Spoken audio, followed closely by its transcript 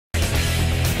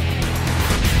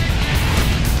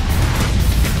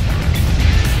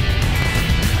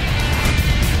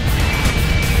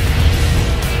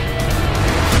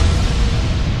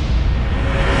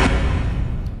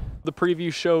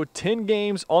preview show. 10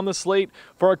 games on the slate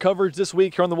for our coverage this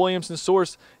week here on the Williamson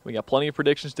Source. We got plenty of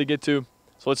predictions to get to.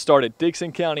 So let's start it.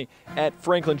 Dickson County at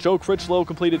Franklin. Joe Critchlow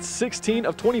completed 16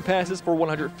 of 20 passes for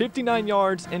 159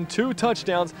 yards and 2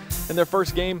 touchdowns in their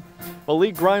first game.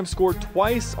 Malik Grimes scored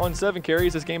twice on 7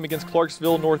 carries this game against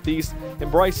Clarksville Northeast. And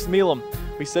Bryce Smealam,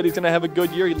 we said he's going to have a good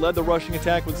year. He led the rushing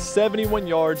attack with 71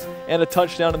 yards and a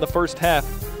touchdown in the first half.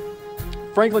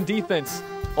 Franklin defense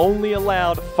only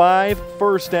allowed 5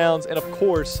 first downs and, of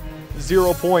course,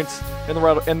 0 points in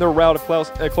their rout of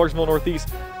Clarksville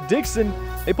Northeast. Dickson,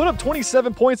 they put up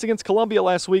 27 points against Columbia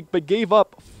last week, but gave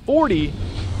up 40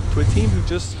 to a team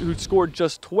who scored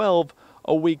just 12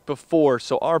 a week before.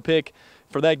 So our pick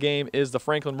for that game is the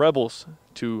Franklin Rebels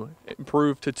to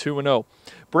improve to 2-0.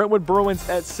 Brentwood Bruins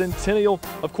at Centennial.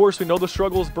 Of course, we know the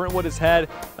struggles Brentwood has had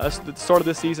at the start of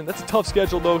this season. That's a tough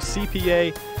schedule, though.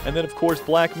 CPA and then, of course,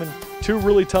 Blackman. 2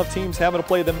 really tough teams having to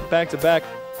play them back-to-back.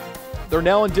 They're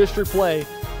now in district play,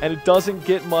 and it doesn't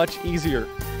get much easier.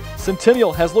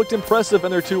 Centennial has looked impressive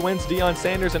in their 2 wins. Deion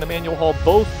Sanders and Emmanuel Hall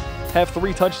both have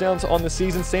 3 touchdowns on the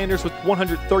season. Sanders with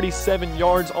 137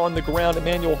 yards on the ground.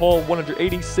 Emmanuel Hall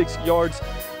 186 yards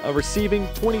receiving.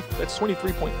 That's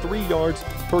 23.3 yards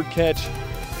per catch.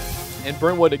 And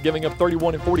Brentwood giving up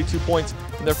 31 and 42 points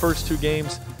in their first 2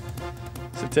 games.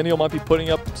 Centennial might be putting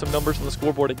up some numbers on the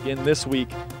scoreboard again this week.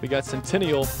 We got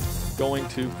Centennial going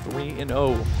to 3-0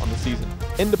 on the season.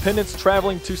 Independence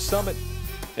traveling to Summit.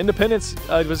 Independence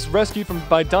was rescued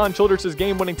by Don Childress'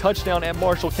 game-winning touchdown at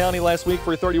Marshall County last week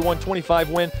for a 31-25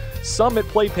 win. Summit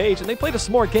played Page, and they played a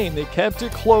smart game. They kept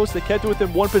it close. They kept it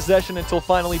within 1 possession until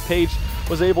finally Page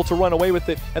was able to run away with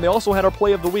it. And they also had our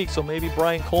play of the week, so maybe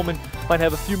Brian Coleman might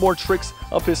have a few more tricks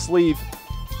up his sleeve.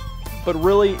 But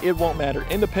really, it won't matter.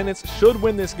 Independence should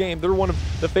win this game. They're one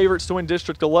of the favorites to win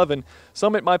District 11.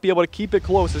 Summit might be able to keep it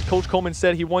close. As Coach Coleman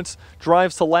said, he wants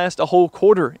drives to last a whole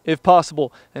quarter if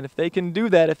possible. And if they can do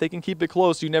that, if they can keep it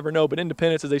close, you never know. But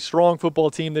Independence is a strong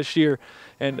football team this year,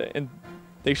 and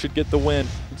they should get the win.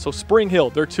 So Spring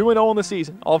Hill, they're 2-0 on the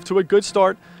season, off to a good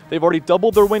start. They've already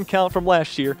doubled their win count from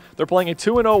last year. They're playing a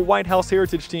 2-0 White House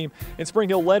Heritage team, and Spring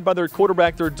Hill led by their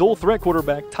quarterback, their dual-threat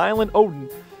quarterback, Tylen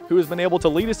Oden, who has been able to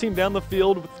lead his team down the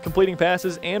field with completing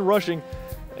passes and rushing.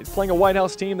 He's playing a White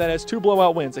House team that has 2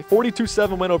 blowout wins, a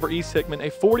 42-7 win over East Hickman, a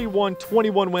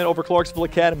 41-21 win over Clarksville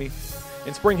Academy.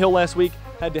 And Spring Hill last week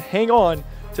had to hang on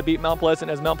to beat Mount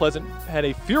Pleasant, as Mount Pleasant had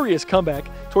a furious comeback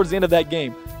towards the end of that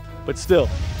game. But still,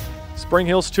 Spring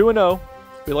Hill's 2-0.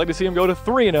 We'd like to see them go to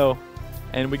 3-0,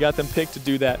 and we got them picked to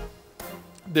do that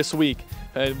this week.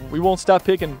 We won't stop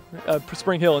picking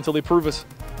Spring Hill until they prove us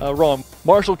wrong.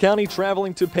 Marshall County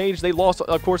traveling to Page. They lost,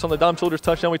 of course, on the Dom Childress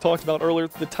touchdown we talked about earlier.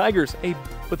 The Tigers,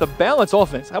 with a balanced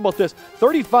offense. How about this?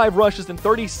 35 rushes and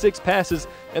 36 passes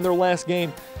in their last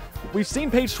game. We've seen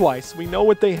Page twice. We know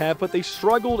what they have, but they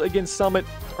struggled against Summit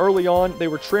early on. They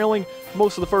were trailing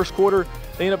most of the first quarter.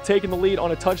 They ended up taking the lead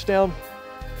on a touchdown.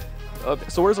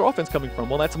 So where's their offense coming from?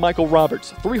 Well, that's Michael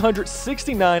Roberts.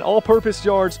 369 all-purpose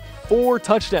yards, 4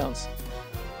 touchdowns.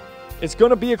 It's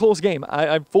going to be a close game.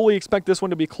 I fully expect this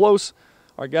one to be close.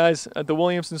 Our guys at the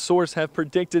Williamson Source have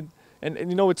predicted, and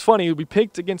you know, it's funny, we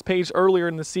picked against Page earlier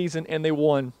in the season and they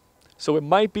won. So it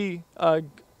might be, I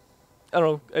don't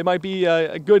know, it might be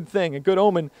a good thing, a good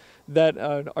omen that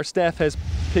our staff has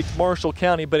picked Marshall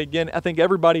County. But again, I think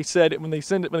everybody said it when they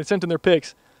sent in their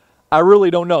picks. I really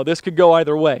don't know. This could go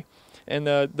either way. And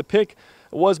the pick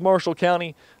was Marshall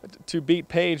County to beat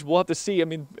Page. We'll have to see. I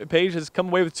mean, Page has come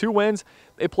away with 2 wins.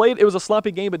 It was a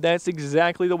sloppy game, but that's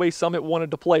exactly the way Summit wanted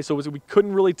to play. So we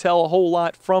couldn't really tell a whole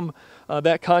lot from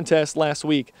that contest last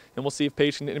week. And we'll see if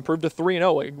Page can improve to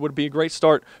 3-0. It would be a great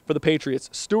start for the Patriots.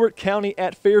 Stewart County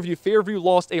at Fairview. Fairview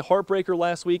lost a heartbreaker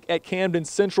last week at Camden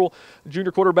Central.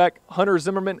 Junior quarterback Hunter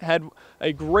Zimmerman had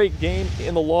a great game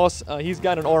in the loss. He's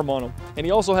got an arm on him. And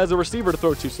he also has a receiver to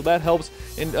throw to, so that helps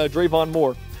in Drayvon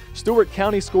Moore. Stewart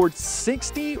County scored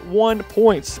 61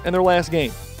 points in their last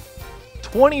game.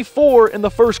 24 in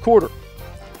the first quarter.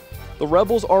 The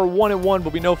Rebels are 1-1,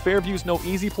 but we know Fairview's no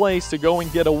easy place to go and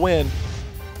get a win.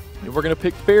 And we're going to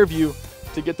pick Fairview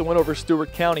to get the win over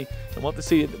Stewart County. And we'll have to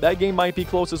see. That game might be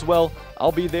close as well.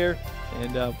 I'll be there,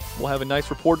 and we'll have a nice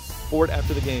report for it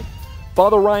after the game.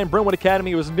 Father Ryan, Brentwood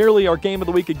Academy was nearly our game of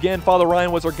the week again. Father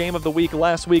Ryan was our game of the week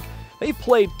last week. They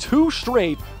played 2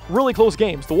 straight really close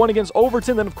games. The one against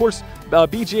Overton, then, of course,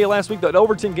 BGA last week. That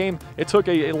Overton game, it took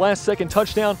a last-second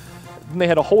touchdown. Then they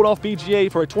had to hold off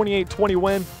BGA for a 28-20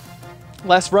 win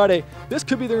last Friday. This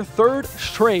could be their 3rd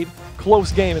straight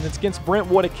close game, and it's against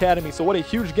Brentwood Academy. So what a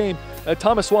huge game.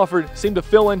 Thomas Swafford seemed to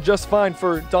fill in just fine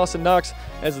for Dawson Knox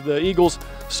as the Eagles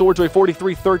soared to a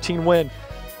 43-13 win.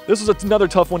 This was another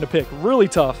tough one to pick, really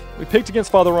tough. We picked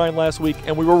against Father Ryan last week,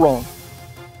 and we were wrong.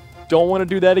 Don't want to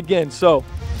do that again. So,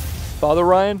 Father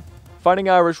Ryan, Fighting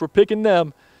Irish, we're picking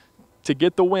them to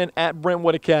get the win at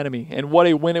Brentwood Academy. And what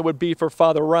a win it would be for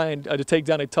Father Ryan to take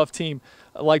down a tough team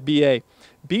like BA.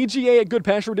 BGA at Good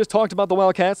Pasture, we just talked about the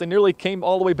Wildcats. They nearly came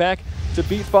all the way back to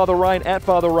beat Father Ryan at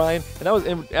Father Ryan.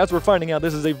 And as we're finding out,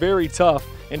 this is a very tough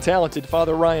and talented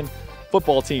Father Ryan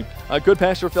football team. Good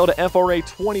Pasture fell to FRA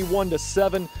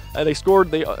 21-7. They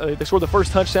scored the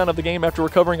first touchdown of the game after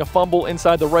recovering a fumble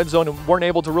inside the red zone and weren't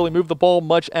able to really move the ball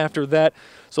much after that.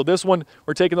 So this one,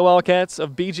 we're taking the Wildcats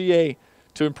of BGA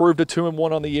to improve to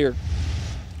 2-1 on the year.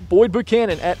 Boyd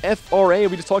Buchanan at FRA.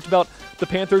 We just talked about the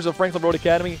Panthers of Franklin Road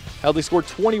Academy, how they scored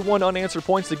 21 unanswered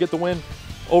points to get the win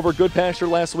over Good Pasture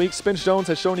last week. Spence Jones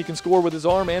has shown he can score with his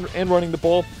arm and running the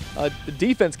ball. The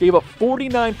defense gave up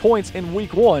 49 points in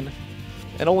week 1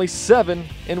 and only 7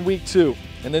 in week 2.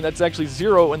 And then that's actually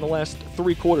 0 in the last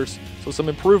 3 quarters. So some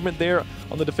improvement there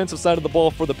on the defensive side of the ball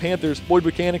for the Panthers. Boyd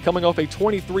Buchanan coming off a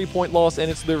 23-point loss,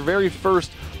 and it's their very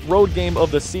first road game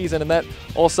of the season, and that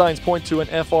all signs point to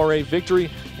an FRA victory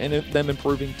and them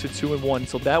improving to 2-1.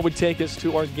 So that would take us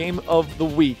to our game of the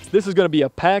week. This is going to be a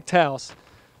packed house.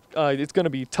 It's going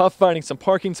to be tough finding some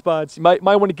parking spots. You might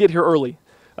want to get here early.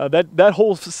 That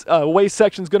whole away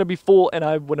section is going to be full, and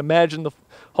I would imagine the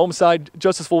home side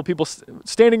just as full of people.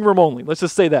 Standing room only. Let's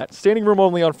just say that. Standing room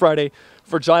only on Friday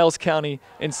for Giles County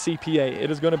and CPA.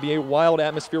 It is going to be a wild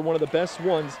atmosphere, one of the best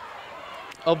ones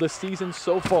of the season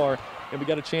so far. And we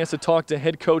got a chance to talk to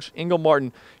head coach Ingle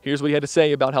Martin. Here's what he had to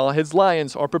say about how his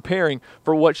Lions are preparing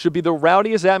for what should be the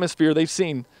rowdiest atmosphere they've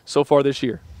seen so far this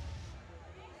year.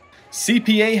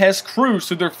 CPA has cruised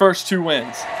through their first 2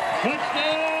 wins.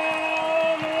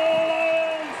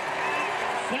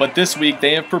 But this week,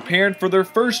 they have prepared for their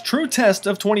first true test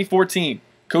of 2014.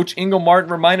 Coach Ingle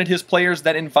Martin reminded his players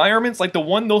that environments like the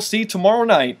one they'll see tomorrow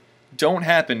night don't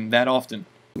happen that often.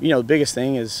 You know, the biggest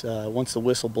thing is once the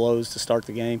whistle blows to start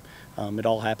the game, it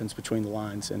all happens between the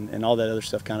lines, and all that other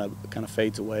stuff kind of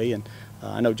fades away. And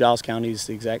I know Giles County is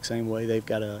the exact same way. They've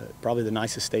got probably the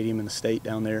nicest stadium in the state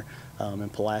down there in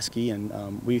Pulaski,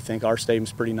 and we think our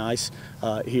stadium's pretty nice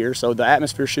here. So the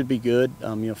atmosphere should be good.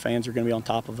 You know, fans are going to be on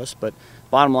top of us, but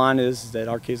bottom line is that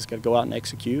our kids got to go out and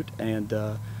execute and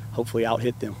hopefully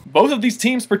out-hit them. Both of these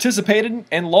teams participated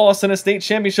and lost in a state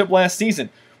championship last season,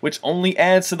 which only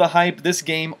adds to the hype this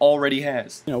game already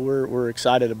has. You know, we're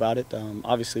excited about it.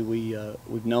 Obviously,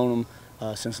 we've known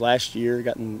them since last year,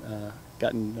 gotten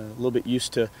a little bit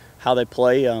used to how they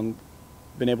play.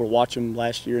 Been able to watch them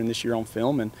last year and this year on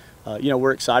film, and you know,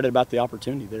 we're excited about the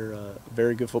opportunity. They're a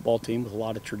very good football team with a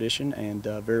lot of tradition and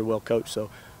very well coached. So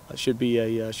it should be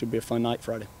a fun night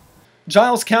Friday.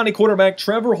 Giles County quarterback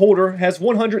Trevor Holder has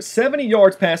 170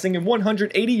 yards passing and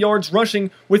 180 yards rushing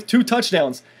with 2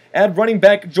 touchdowns. Add running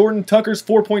back Jordan Tucker's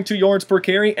 4.2 yards per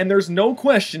carry, and there's no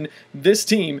question this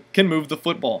team can move the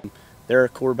football. Their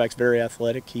quarterback's very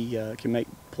athletic. He can make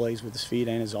plays with his feet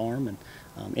and his arm, and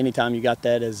anytime you got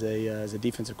that as a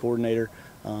defensive coordinator,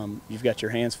 you've got your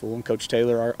hands full. And Coach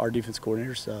Taylor, our defense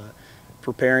coordinator's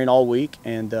preparing all week,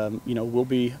 and you know, we'll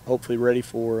be hopefully ready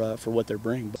for what they're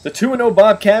bringing. The 2-0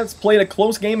 Bobcats played a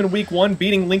close game in Week 1,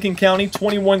 beating Lincoln County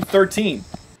 21-13.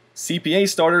 CPA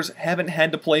starters haven't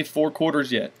had to play 4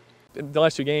 quarters yet. In the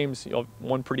last 2 games, you know,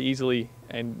 won pretty easily,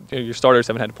 and your starters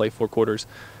haven't had to play 4 quarters.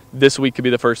 This week could be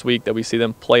the first week that we see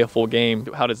them play a full game.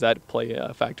 How does that play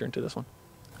a factor into this one?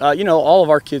 You know, all of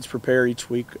our kids prepare each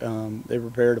week. They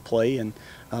prepare to play, and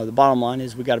the bottom line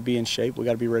is we got to be in shape. We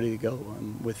got to be ready to go.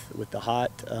 With the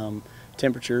hot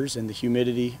temperatures and the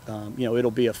humidity, you know,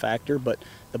 it'll be a factor. But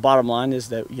the bottom line is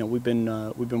that, you know, we've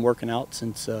been working out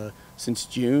since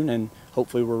June, and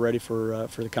hopefully we're ready for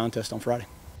the contest on Friday.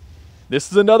 This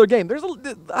is another game.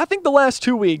 I think the last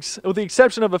 2 weeks, with the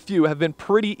exception of a few, have been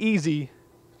pretty easy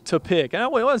to pick. And I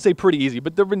want to say pretty easy,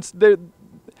 but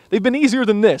they've been easier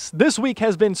than this. This week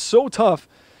has been so tough,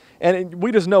 and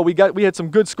we just know we had some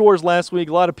good scores last week.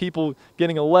 A lot of people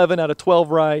getting 11 out of 12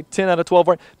 right, 10 out of 12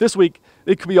 right. This week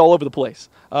it could be all over the place.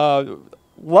 A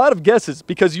lot of guesses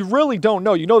because you really don't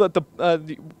know. You know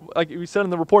that like we said in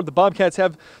the report, the Bobcats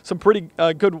have some pretty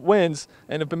good wins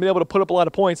and have been able to put up a lot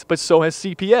of points, but so has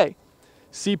CPA.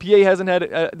 CPA hasn't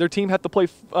had their team have to play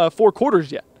 4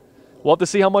 quarters yet. We'll have to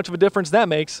see how much of a difference that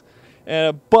makes.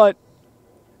 But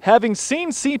having seen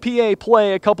CPA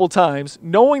play a couple times,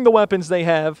 knowing the weapons they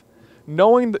have,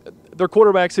 knowing their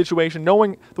quarterback situation,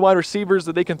 knowing the wide receivers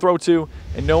that they can throw to,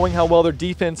 and knowing how well their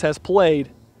defense has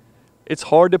played, it's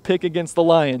hard to pick against the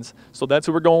Lions. So that's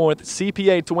who we're going with,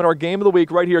 CPA, to win our game of the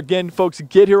week right here. Again, folks,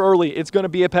 get here early. It's going to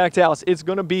be a packed house. It's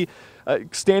going to be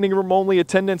standing room only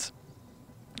attendance.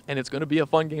 and it's going to be a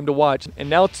fun game to watch. And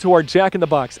now to our Jack in the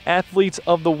Box Athletes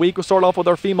of the Week. We'll start off with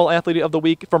our female Athlete of the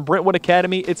Week from Brentwood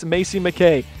Academy. It's Macy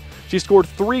McKay. She scored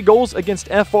 3 goals against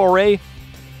FRA,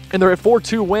 and they're a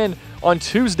 4-2 win on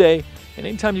Tuesday. And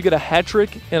anytime you get a hat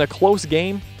trick in a close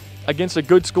game against a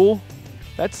good school,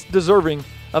 that's deserving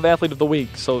of Athlete of the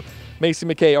Week. So Macy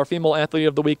McKay, our female Athlete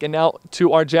of the Week. And now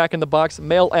to our Jack in the Box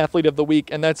male Athlete of the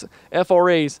Week, and that's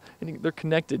FRA's. And they're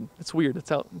connected. It's weird.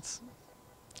 It's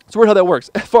weird how that works.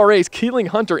 FRA's Keeling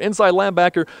Hunter, inside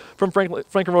linebacker from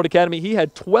Franklin Road Academy. He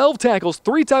had 12 tackles,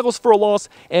 3 tackles for a loss,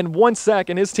 and 1 sack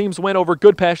in his team's win over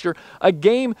Good Pasture. A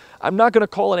game, I'm not going to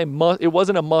call it a must. It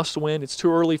wasn't a must win. It's too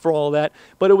early for all that.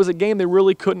 But it was a game they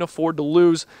really couldn't afford to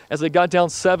lose as they got down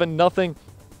 7-0.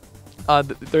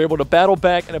 They're able to battle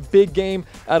back in a big game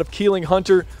out of Keeling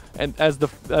Hunter, and as the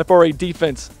FRA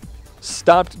defense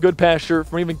stopped Good Pasture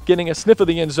from even getting a sniff of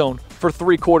the end zone for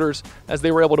 3 quarters as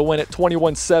they were able to win it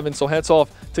 21-7. So hats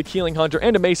off to Keeling Hunter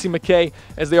and to Macy McKay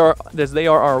as they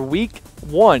are our Week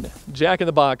 1 Jack in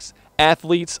the Box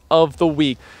Athletes of the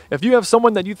Week. If you have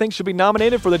someone that you think should be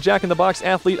nominated for the Jack in the Box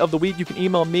Athlete of the Week, you can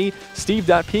email me,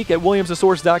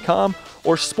 steve.peak@williamsonsource.com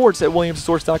or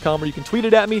sports@williamsonsource.com, or you can tweet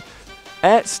it at me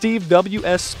at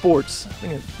SteveWSSports. I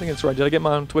think that's right. Did I get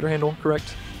my own Twitter handle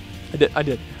correct? I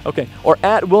did. Okay. Or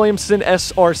at Williamson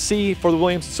SRC for the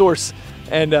Williamson Source.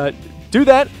 And do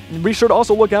that. And be sure to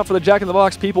also look out for the Jack in the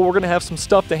Box people. We're going to have some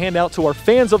stuff to hand out to our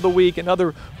fans of the week and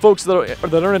other folks that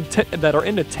are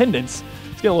in attendance.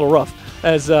 It's getting a little rough,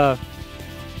 as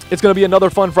it's going to be another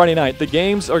fun Friday night. The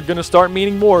games are going to start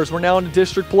meaning more as we're now into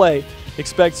district play.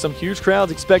 Expect some huge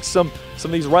crowds. Expect some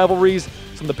of these rivalries,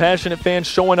 some of the passionate fans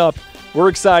showing up. We're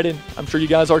excited. I'm sure you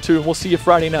guys are too. And we'll see you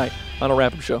Friday night on a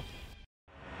wrap-up show.